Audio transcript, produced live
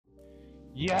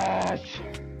Yes!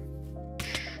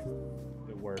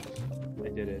 It works. I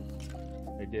did it.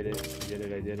 I did it. I did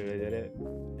it. I did it. I did it.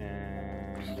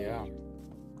 And yeah.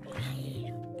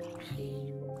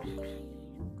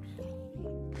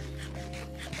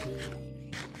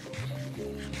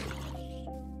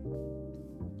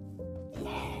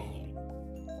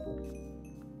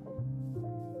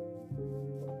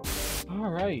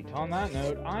 Alright, on that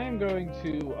note, I am going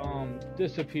to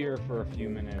disappear for a few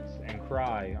minutes and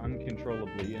cry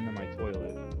uncontrollably into my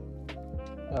toilet.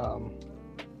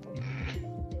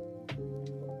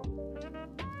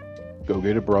 Go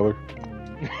get it, brother.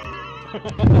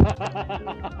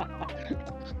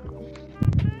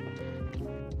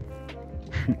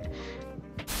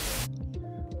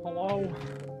 Hello?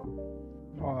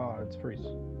 Oh, it's Priest.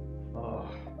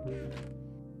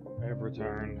 I have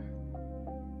returned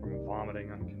from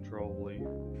vomiting uncontrollably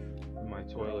in my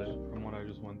toilet from what I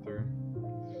just went through.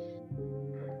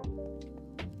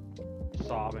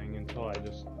 Sobbing until I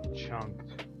just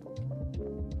chunked.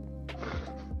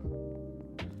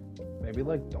 Maybe,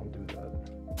 like, don't do that.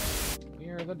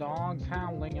 Hear the dogs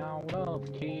howling out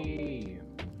of key.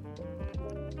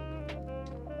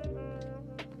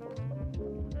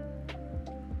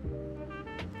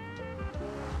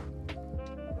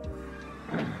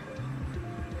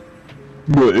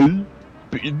 Well,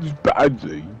 it's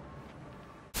badly.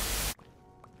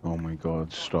 Oh my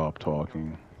god, stop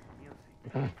talking.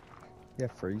 Yeah,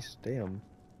 freeze. Damn.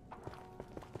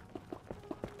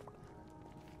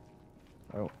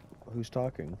 Oh, who's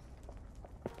talking?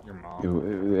 Your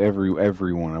mom.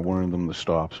 Everyone, I wanted them to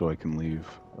stop so I can leave.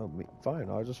 Oh, me. Fine.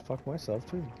 I'll just fuck myself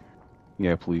too.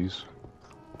 Yeah, please.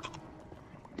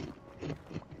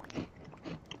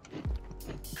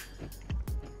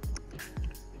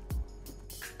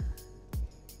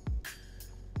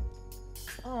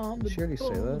 Did she already say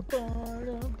that? Part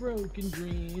of broken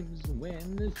dreams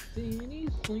when the city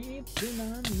sleeps and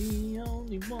I'm the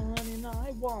only one and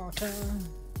I walk on.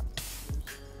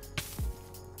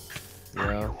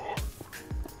 Yeah.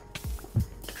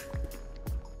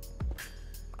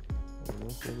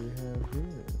 What do we have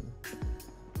here?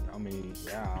 I mean,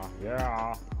 yeah.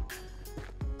 Yeah.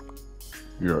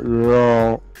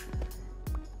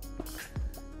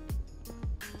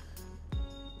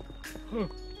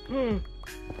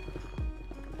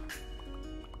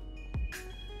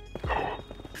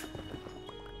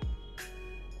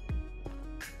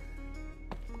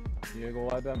 Diego,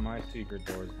 I bet my secret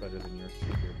door is better than your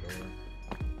secret door.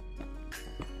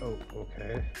 Oh,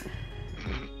 okay.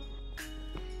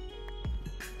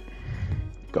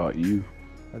 Got you.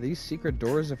 Are these secret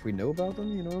doors if we know about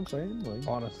them? You know what I'm saying? Like,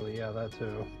 Honestly, yeah, that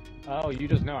too. Oh, you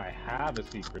just know I have a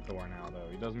secret door now, though.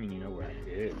 It doesn't mean you know where it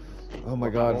is. oh my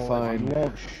god, If fine. you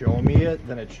won't show me it,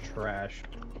 then it's trash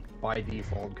by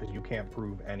default because you can't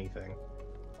prove anything.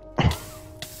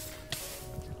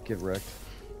 Get wrecked.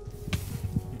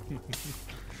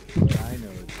 But I know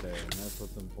it's there, and that's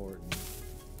what's important.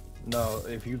 No,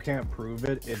 if you can't prove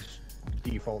it, it's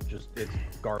default just, it's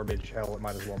garbage. Hell, it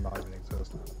might as well not even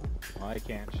exist. Well, I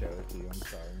can't show it to you, I'm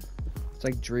sorry. It's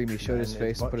like Dream. He showed his And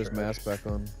face it's and butt put his trash. mask back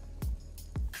on.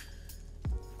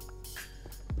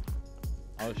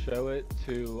 I'll show it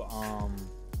to,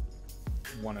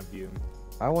 one of you.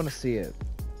 I want to see it.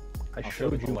 I I'll show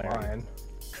showed it you to Larry. mine.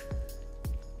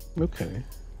 Okay.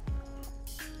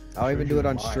 I'll showed even you do it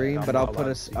on mine. stream, I'm but not I'll allowed put to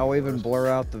a. see I'll even yours. blur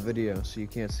out the video so you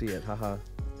can't see it. Haha.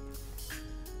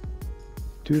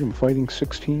 Dude, I'm fighting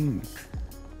 16.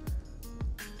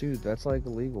 Dude, that's like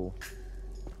illegal.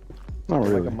 Not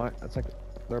They're really. Like that's like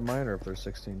they're minor if they're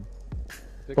 16.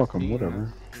 Fuck 'em, 16,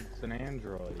 whatever. It's an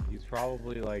android. He's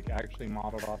probably, like, actually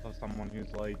modeled off of someone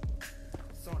who's, like,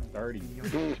 30.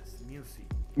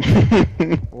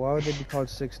 Why would they be called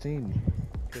 16?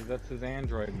 Because that's his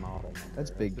android model number.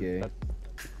 That's big his- gay.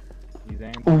 He's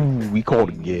android. Ooh, we called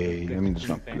it 16. gay. He's I mean, it's the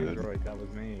not 16th good. android that was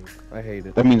made. I hate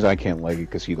it. That means I can't like it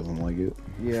because he doesn't like it.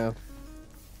 Yeah,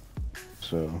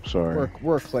 So, sorry.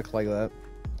 we're a clique like that.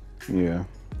 Yeah.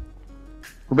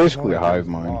 We're basically a Only hive his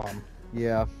mind. mom.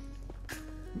 Yeah.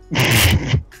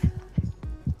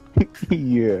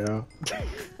 Yeah.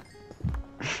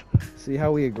 See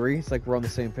how we agree? It's like we're on the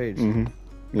same page. Mm-hmm.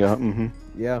 Yeah, mm-hmm.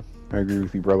 Yeah. I agree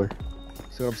with you, brother.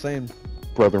 See what I'm saying?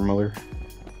 Brother Miller.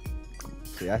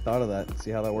 See, I thought of that.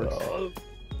 See how that works?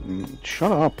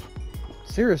 Shut up.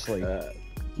 Seriously.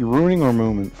 You're ruining our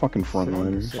moment. Fucking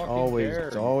frontliners. It's Fucking always, care,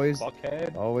 it's always,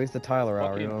 fuckhead. always the Tyler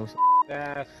hour. You know.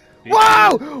 Ass.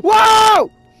 Whoa!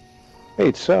 Whoa! Hey,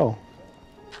 it's Cell.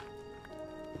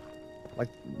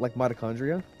 Like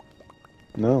mitochondria?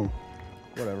 No.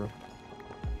 Whatever.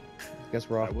 Guess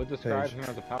we're I off would describe page. him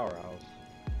as a powerhouse.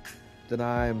 then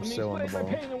I'm Let me so on the explain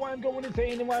my ball. pain and why I'm going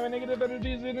insane and why my negative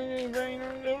energies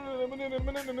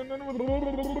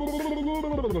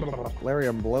Larry,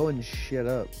 I'm blowing shit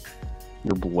up.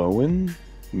 You're blowing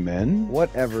men?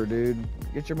 Whatever, dude.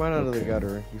 Get your mind out of the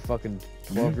gutter, you fucking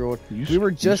 12-year-old. You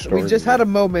We just had a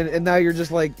moment, and now you're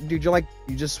just like, dude,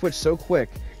 you just switched so quick.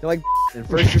 You're like, and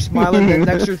first you're smiling, then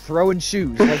next you're throwing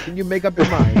shoes. Like, can you make up your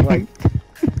mind? Like,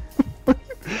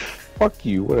 Fuck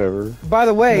you, whatever. by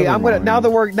the way, Never I'm gonna now mind.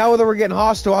 that we're getting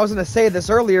hostile. I was gonna say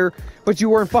this earlier, but you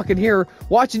weren't fucking here.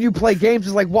 Watching you play games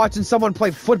is like watching someone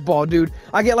play football, dude.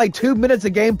 I get like 2 minutes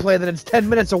of gameplay, then it's 10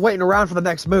 minutes of waiting around for the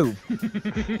next move.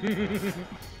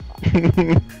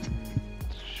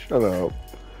 Shut up.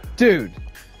 Dude.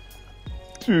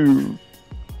 Dude.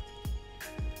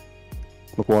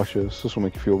 Look, watch this. This will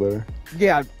make you feel better.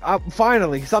 Yeah,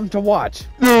 finally, something to watch.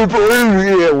 Yeah,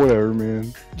 whatever,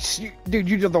 man. Dude,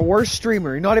 you're the worst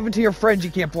streamer. Not even to your friends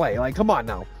you can't play. Like, come on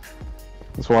now.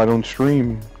 That's why I don't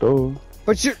stream. Duh.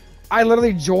 But I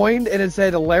literally joined and it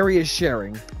said Larry is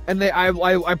sharing. And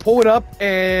I pull it up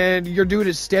and your dude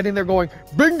is standing there going,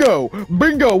 bingo,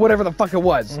 bingo, whatever the fuck it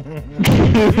was.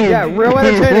 Yeah, real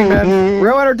entertaining, man.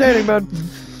 Real entertaining, man.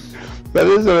 That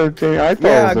is entertaining. I thought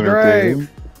Yeah, it was entertaining.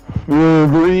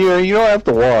 Yeah, you don't have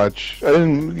to watch. I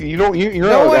didn't. You don't. You're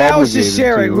No not one else is obligated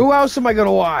sharing. to. Who else am I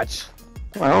gonna watch?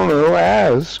 I don't know.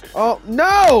 Ask. Oh,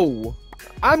 no!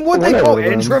 I'm what they Whatever, call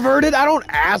then. introverted. I don't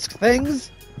ask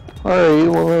things. Alright,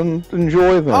 well then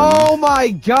enjoy them. Oh my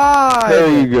god!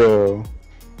 There you go.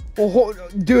 Well,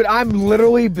 dude, I'm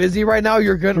literally busy right now.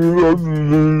 You're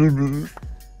gonna.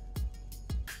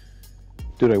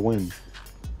 Did I win?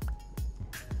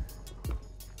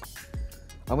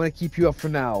 I'm gonna keep you up for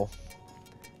now.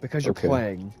 Because you're Okay.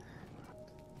 playing.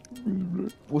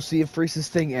 We'll see if Freeze's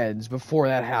thing ends before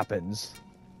that happens.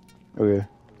 Okay.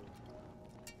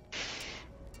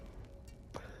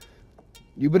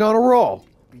 You've been on a roll.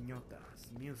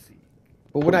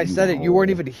 But when I said it, you weren't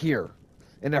No. even here.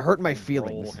 And it hurt my Roll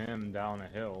feelings. him down a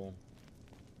hill.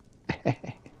 I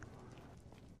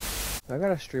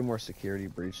gotta stream more Security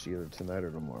Breach either tonight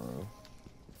or tomorrow.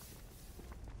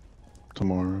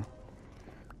 Tomorrow.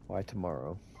 Why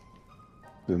tomorrow?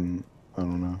 Then I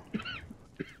don't know.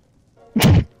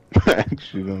 I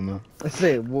actually don't know. I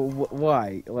say,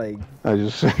 why? Like, I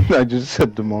just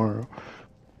said tomorrow.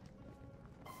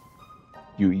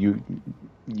 You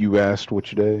asked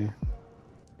which day,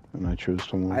 and I chose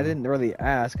tomorrow. I didn't really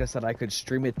ask. I said I could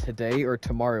stream it today or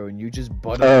tomorrow, and you just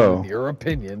butted Oh. in your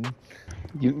opinion.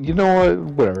 You know what?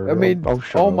 Whatever. I mean, I'll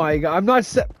shut oh up. my god, I'm not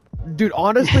dude,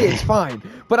 honestly, it's fine.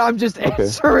 But I'm just Okay.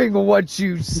 answering what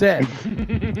you said.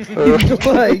 Uh,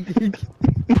 Like,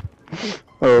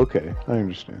 oh, okay. I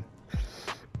understand.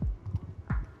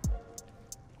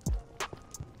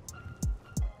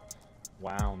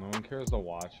 Wow, no one cares to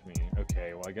watch me.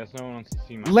 Okay, well I guess no one wants to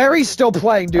see my. Larry's still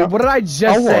playing, dude. What did I just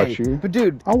I'll say? watch you. But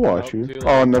dude, I'll watch Nope, you. too late.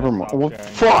 Oh, never I'll mind. stop Well, sharing my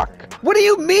fuck. screen. what do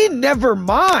you mean? Never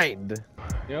mind.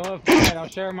 You know what? Fine, I'll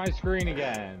share my screen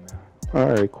again. All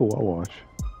right, cool. I'll watch.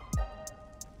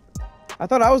 I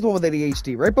thought I was the one with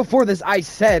ADHD. Right before this, I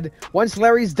said once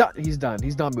Larry's done, he's done.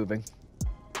 He's not moving.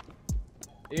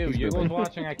 Ew, He's you was moving.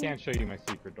 watching. I can't show you my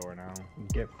secret door now.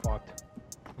 Get fucked.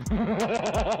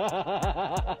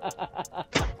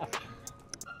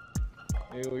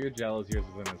 Ew, you're jealous. Yours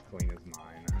isn't as clean as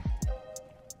mine.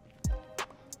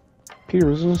 Peter,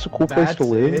 isn't this a cool place to That's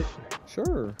live? it.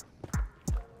 Sure.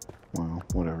 Wow,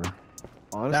 whatever.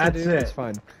 Honestly, That's dude, it. it's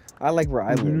fine. I like where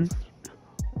I Mhm. live.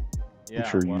 Yeah, I'm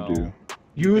sure well, you do.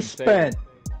 You can say spent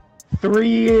 3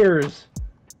 years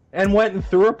and went and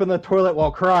threw up in the toilet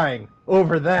while crying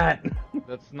over that.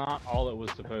 That's not all it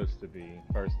was supposed to be.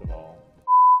 First of all.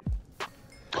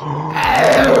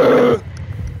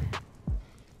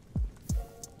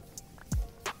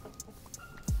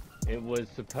 It was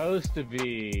supposed to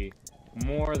be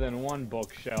more than one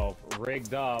bookshelf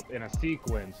rigged up in a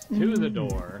sequence to the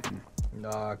door,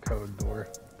 Nah, code door.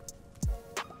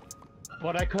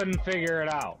 but I couldn't figure it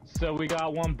out. So we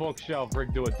got one bookshelf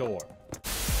rigged to a door.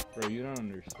 Bro, you don't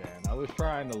understand. I was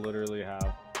trying to literally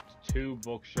have 2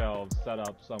 bookshelves set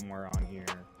up somewhere on here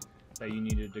that you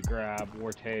needed to grab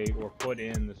or take or put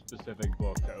in the specific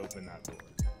book to open that door.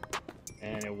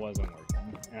 And it wasn't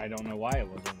working. And I don't know why it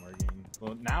wasn't working.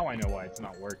 Well, now I know why it's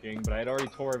not working, but I had already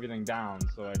tore everything down,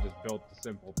 so I just built the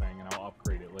simple thing and I'll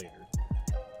upgrade it later.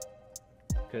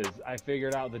 Because I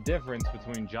figured out the difference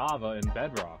between Java and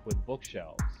Bedrock with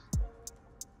bookshelves.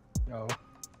 Oh.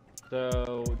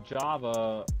 So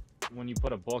Java, when you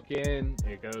put a book in,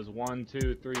 it goes 1,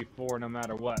 2, 3, 4, no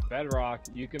matter what. Bedrock,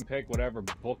 you can pick whatever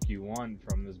book you want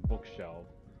from this bookshelf.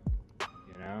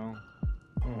 You know?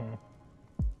 Mhm.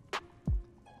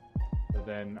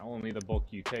 then only the book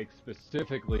you take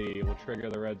specifically will trigger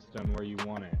the redstone where you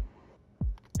want it.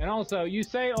 And also, you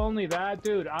say only that,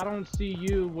 dude, I don't see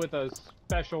you with a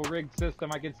special rigged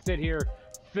system. I could sit here,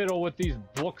 fiddle with these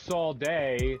books all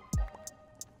day.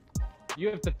 You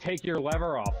have to take your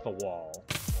lever off the wall.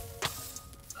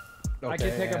 Okay, I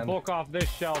can take a book off this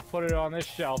shelf, put it on this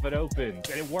shelf, it opens,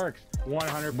 and it works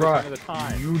 100% of the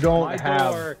time. You don't My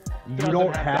have door you doesn't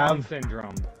don't have have Down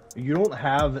syndrome. You don't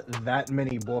have that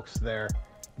many books there.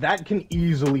 That can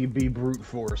easily be brute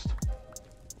forced.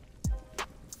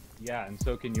 Yeah, and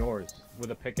so can yours, with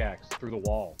a pickaxe through the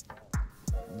wall.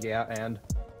 Yeah, and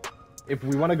if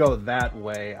we want to go that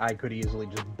way, I could easily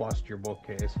just bust your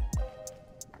bookcase.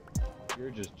 You're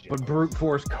just jealous. But brute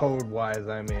force code-wise,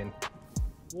 I mean.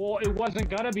 Well, it wasn't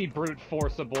gonna be brute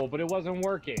forceable, but it wasn't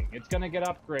working. It's gonna get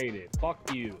upgraded.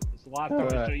 Fuck you. This laptop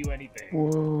doesn't show you anything.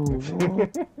 Whoa.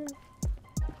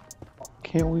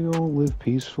 Can't we all live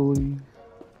peacefully?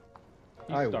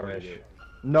 I started wish. it.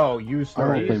 No, you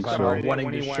started think it by so. not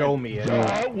wanting to show me it.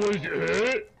 That was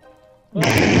it?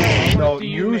 No,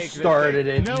 you started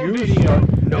it. No You video.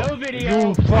 no, No video.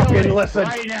 you fucking Do it listen.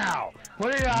 right now.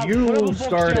 Put it up. You put it on a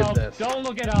started bookshelf. this. Don't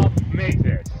look it up. Make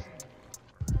this.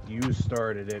 You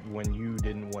started it when you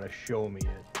didn't want to show me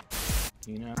it.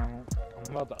 You know,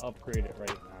 I'm about to upgrade it right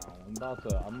now.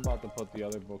 I'm about to put the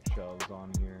other bookshelves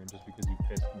on here just because you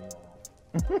pissed me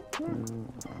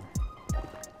off.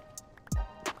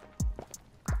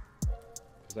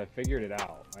 Because I figured it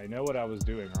out. I know what I was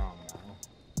doing wrong now.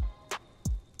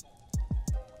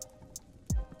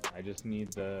 I just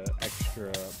need the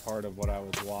extra part of what I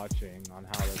was watching on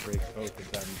how to break both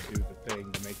of them to do the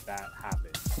thing to make that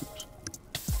happen.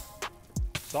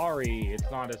 Sorry, it's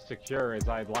not as secure as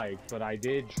I'd like, but I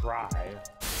did try.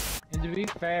 And to be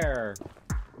fair,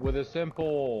 with a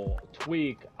simple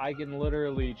tweak, I can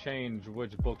literally change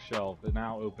which bookshelf that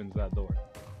now opens that door.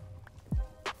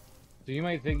 So you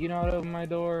might think you know how to open my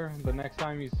door, but next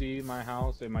time you see my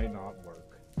house, it might not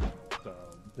work. So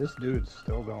This dude's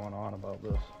still going on about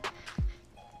this.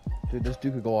 Dude, this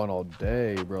dude could go on all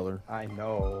day, brother. I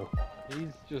know.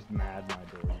 he's just mad my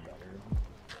door's better.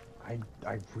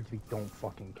 I really don't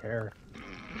fucking care.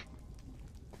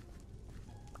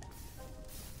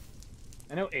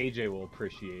 I know AJ will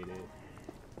appreciate it.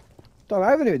 Dog,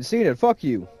 I haven't even seen it. Fuck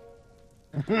you.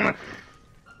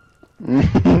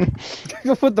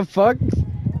 What the fuck?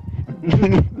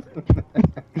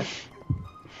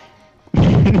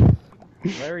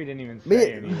 Larry didn't even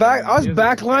say anything. Us He doesn't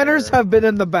backliners care. have been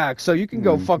in the back, so you can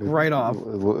go fuck It- right off. It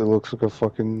looks like a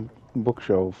fucking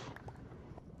bookshelf.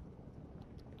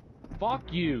 Fuck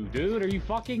you, dude. Are you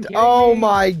fucking kidding Oh me?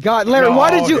 my god, Larry, why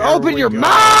did you there open we your go.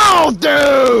 mouth,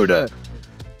 dude?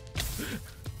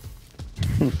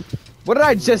 What did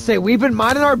I just say? We've been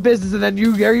minding our business, and then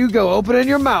there you go, opening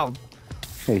your mouth.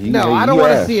 Hey, No, I don't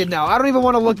want to see it now. I don't even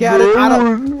want to look at it. I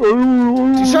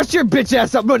don't. Shut your bitch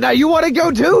ass up. No, now you want to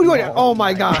go too? You wanna... Oh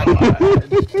my god.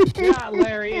 Yeah,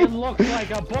 Larry, it looks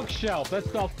like a bookshelf. That's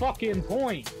the fucking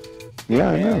point. Yeah,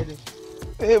 I know. Ed.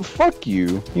 Hey, fuck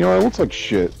you. You know, it looks like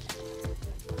shit.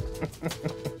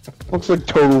 Looks like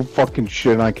total fucking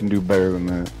shit, and I can do better than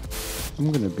that.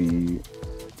 I'm gonna be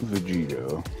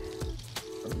Vegito.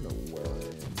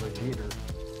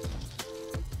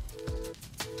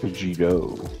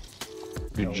 Vegito.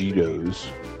 Vegitos.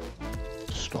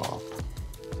 Stop.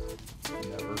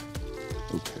 Never.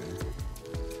 Okay.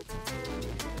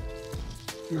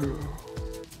 Yeah.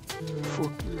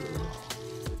 Fuck yeah.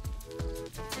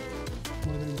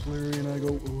 My name's Larry, and I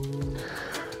go.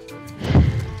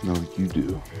 No, you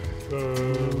do.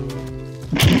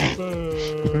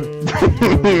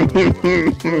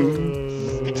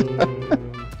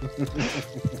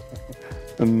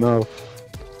 Enough.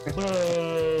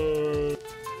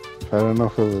 Had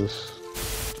enough of this.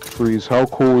 Freeze, how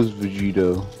cool is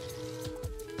Vegito?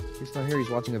 He's not here. He's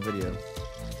watching a video.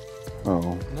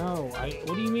 Oh. No,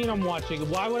 what do you mean I'm watching?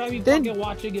 Why would I be Then- fucking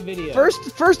watching a video?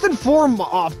 First and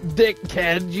foremost,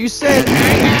 dickhead, you said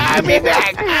I'll be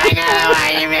back.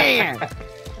 I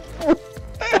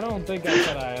I don't think I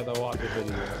said I had to watch a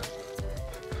video.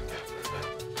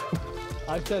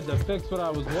 I said to fix what I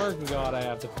was working on, I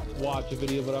have to watch a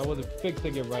video, but I wasn't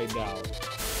fixing it right now.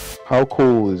 How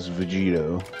cool is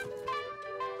Vegito?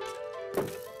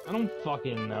 I don't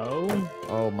fucking know.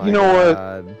 Oh my You know what?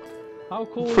 god. How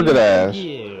cool Forget do you ass. think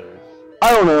he is?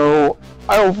 I don't know.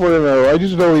 I don't fucking know. I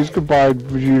just know he's combined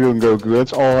Vegito and Goku.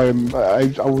 That's all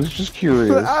I was just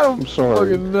curious. I don't I'm sorry.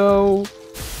 fucking know.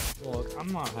 Look,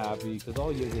 I'm not happy, because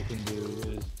all you can do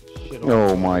is shit on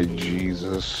Oh me my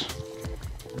Jesus.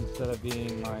 and instead of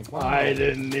being like, wow. I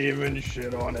didn't even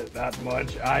shit on it that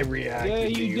much. I reacted Yeah,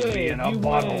 to you you did. being a You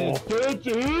butthole. went, "That's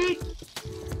it?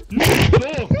 You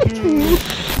suck, dude.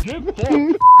 Get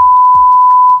fucked."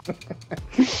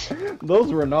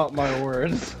 Those were not my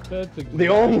words. That's exactly The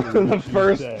only, what the you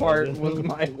first said. part was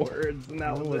my words, and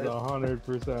that That was was it.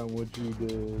 100% what you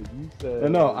did. You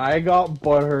said. No, I got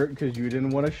butthurt because you didn't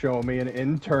want to show me, and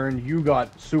in turn, you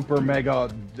got super mega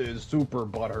super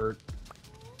butthurt.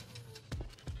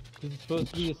 It's supposed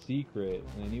to be a secret,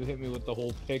 and you hit me with the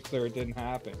whole Pixar. It didn't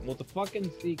happen. Well, it's a fucking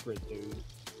secret, dude.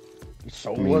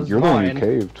 So I mean, was you're the one who mine.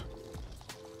 caved.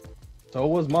 So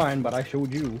was mine, but I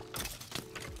showed you.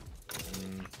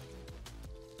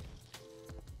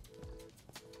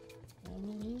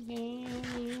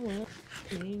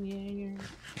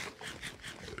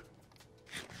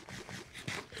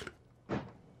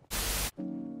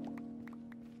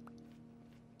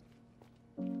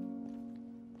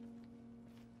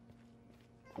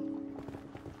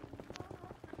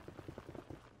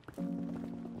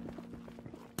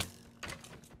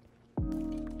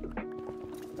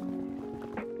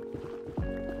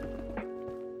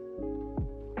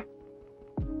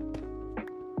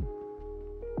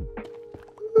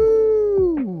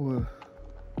 Ooh.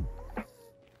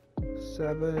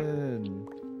 7.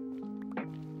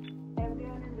 I'm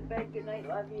going into bed. Good night.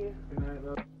 Love you.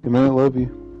 Good night, love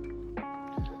you.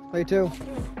 Play 2.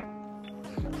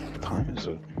 What time is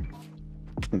it?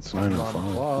 It's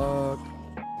 9:05. Fuck.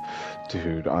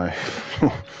 Dude,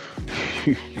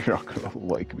 you're not gonna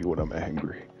like me when I'm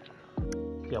angry.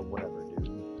 Yeah, whatever,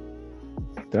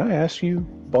 dude. Did I ask you,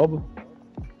 Bubba?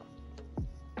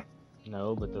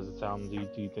 No, but does it sound? Do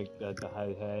you think that the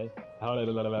hey?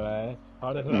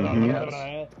 Mhm.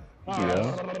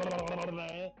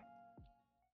 Yeah.